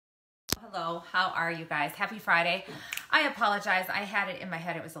Hello, how are you guys? Happy Friday. I apologize. I had it in my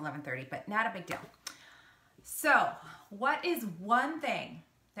head. It was 11:30, but not a big deal. So, what is one thing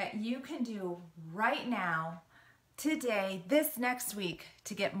that you can do right now, today, this next week,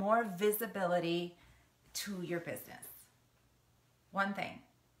 to get more visibility to your business? One thing.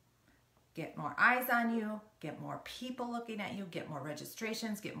 Get more eyes on you, get more people looking at you, get more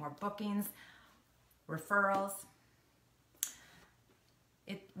registrations, get more bookings, referrals.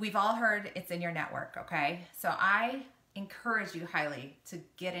 We've all heard it's in your network, okay? So I encourage you highly to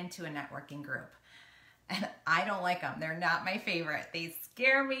get into a networking group. And I don't like them. They're not my favorite. They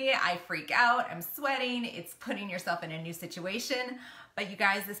scare me. I freak out. I'm sweating. It's putting yourself in a new situation. But you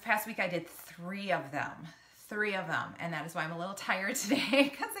guys, this past week I did 3 of them. 3 of them. And that is why I'm a little tired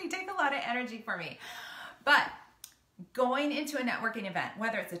today, because they take a lot of energy for me. But going into a networking event,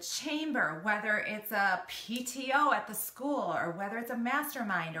 whether it's a chamber, whether it's a PTO at the school, or whether it's a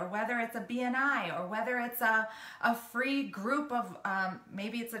mastermind, or whether it's a BNI, or whether it's a free group of,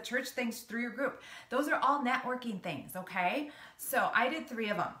 maybe it's a church thing through your group. Those are all networking things, okay? So I did 3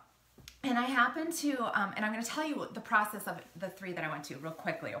 of them. And I happened to, and I'm going to tell you the process of the 3 that I went to real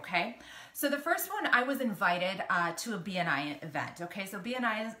quickly, okay? So the first one, I was invited to a BNI event, okay? So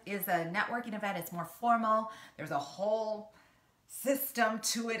BNI is a networking event. It's more formal. There's a whole system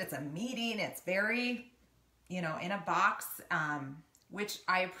to it. It's a meeting. It's very, in a box, which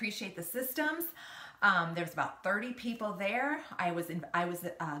I appreciate the systems. There's about 30 people there. I was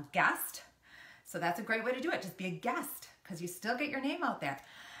a guest. So that's a great way to do it. Just be a guest, because you still get your name out there.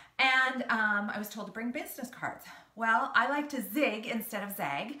 And I was told to bring business cards. Well, I like to zig instead of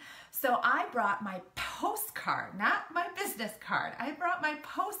zag. So I brought my postcard, not my business card. I brought my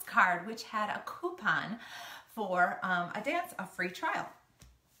postcard, which had a coupon for a free trial.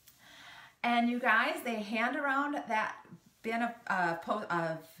 And you guys, they hand around that bin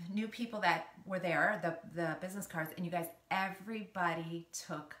of new people that were there, the business cards, and you guys, everybody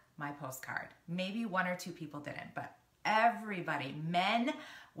took my postcard. Maybe 1 or 2 people didn't, but everybody, men,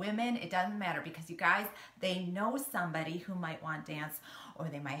 women, it doesn't matter, because you guys, they know somebody who might want dance, or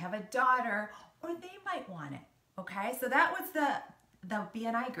they might have a daughter, or they might want it, okay? So that was the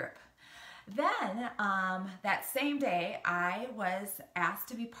BNI group. Then that same day, I was asked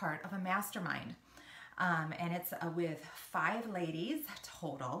to be part of a mastermind, and it's with 5 ladies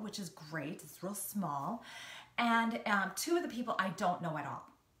total, which is great. It's real small, and 2 of the people I don't know at all.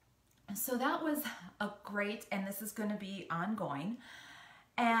 So that was a great, and this is going to be ongoing.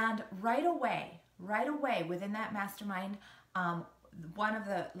 And right away, within that mastermind, one of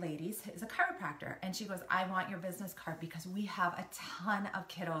the ladies is a chiropractor, and she goes, I want your business card, because we have a ton of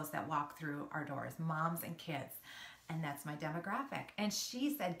kiddos that walk through our doors, moms and kids, and that's my demographic. And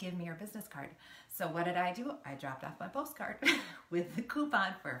she said, give me your business card. So what did I do? I dropped off my postcard with the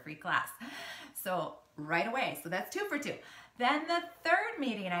coupon for a free class. So right away, so that's 2 for 2. Then the 3rd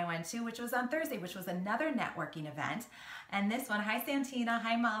meeting I went to, which was on Thursday, which was another networking event. And this one, hi Santina,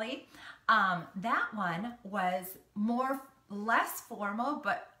 hi Molly. That one was less formal,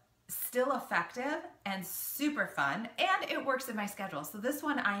 but still effective and super fun. And it works in my schedule. So this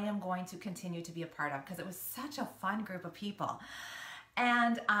one I am going to continue to be a part of, because it was such a fun group of people.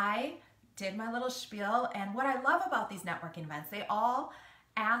 And I did my little spiel. And what I love about these networking events, they all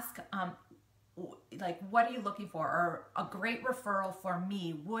ask, like, what are you looking for? Or a great referral for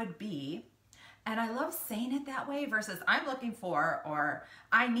me would be, and I love saying it that way versus I'm looking for, or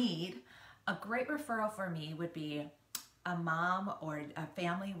I need. A great referral for me would be a mom or a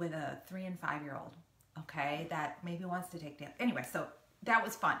family with a 3- and 5-year-old, okay, that maybe wants to take dance. Anyway, so that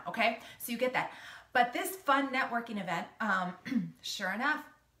was fun, okay? So you get that. But this fun networking event, sure enough,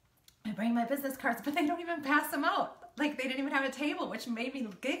 I bring my business cards, but they don't even pass them out. Like, they didn't even have a table, which made me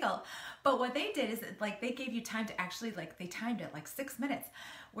giggle. But what they did is, like, they gave you time to actually, like, they timed it like 6 minutes,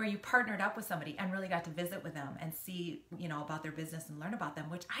 where you partnered up with somebody and really got to visit with them and see, about their business and learn about them,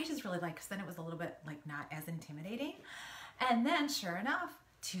 which I just really like, because then it was a little bit, like, not as intimidating. And then, sure enough,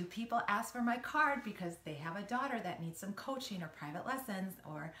 2 people asked for my card because they have a daughter that needs some coaching or private lessons,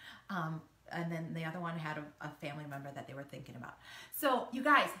 or and then the other one had a family member that they were thinking about. So you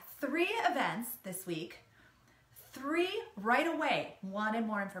guys, 3 events this week, 3 right away wanted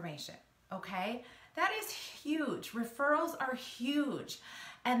more information, okay? That is huge. Referrals are huge.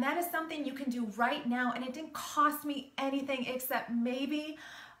 And that is something you can do right now, and it didn't cost me anything except maybe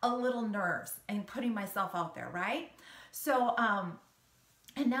a little nerves and putting myself out there, right? So,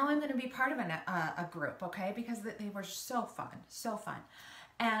 and now I'm going to be part of a group, okay? Because they were so fun, so fun.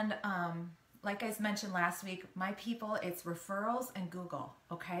 And like I mentioned last week, my people, it's referrals and Google,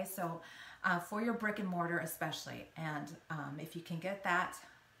 okay? So for your brick and mortar especially. And if you can get that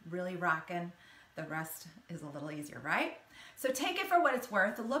really rocking. The rest is a little easier, right? So take it for what it's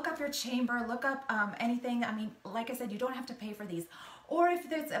worth. Look up your chamber, look up anything. I mean, like I said, you don't have to pay for these. Or if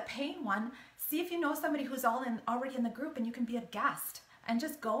there's a paying one, see if you know somebody who's already in the group and you can be a guest and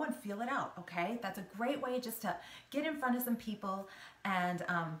just go and feel it out, okay? That's a great way just to get in front of some people and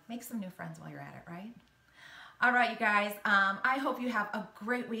make some new friends while you're at it, right? All right, you guys, I hope you have a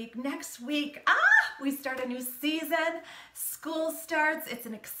great week. Next week, we start a new season. School starts. It's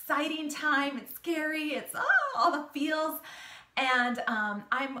an exciting time. It's scary. It's all the feels. And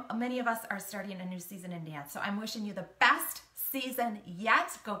many of us are starting a new season in dance. So I'm wishing you the best season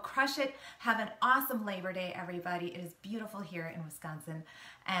yet. Go crush it. Have an awesome Labor Day, everybody. It is beautiful here in Wisconsin.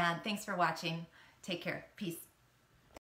 And thanks for watching. Take care. Peace.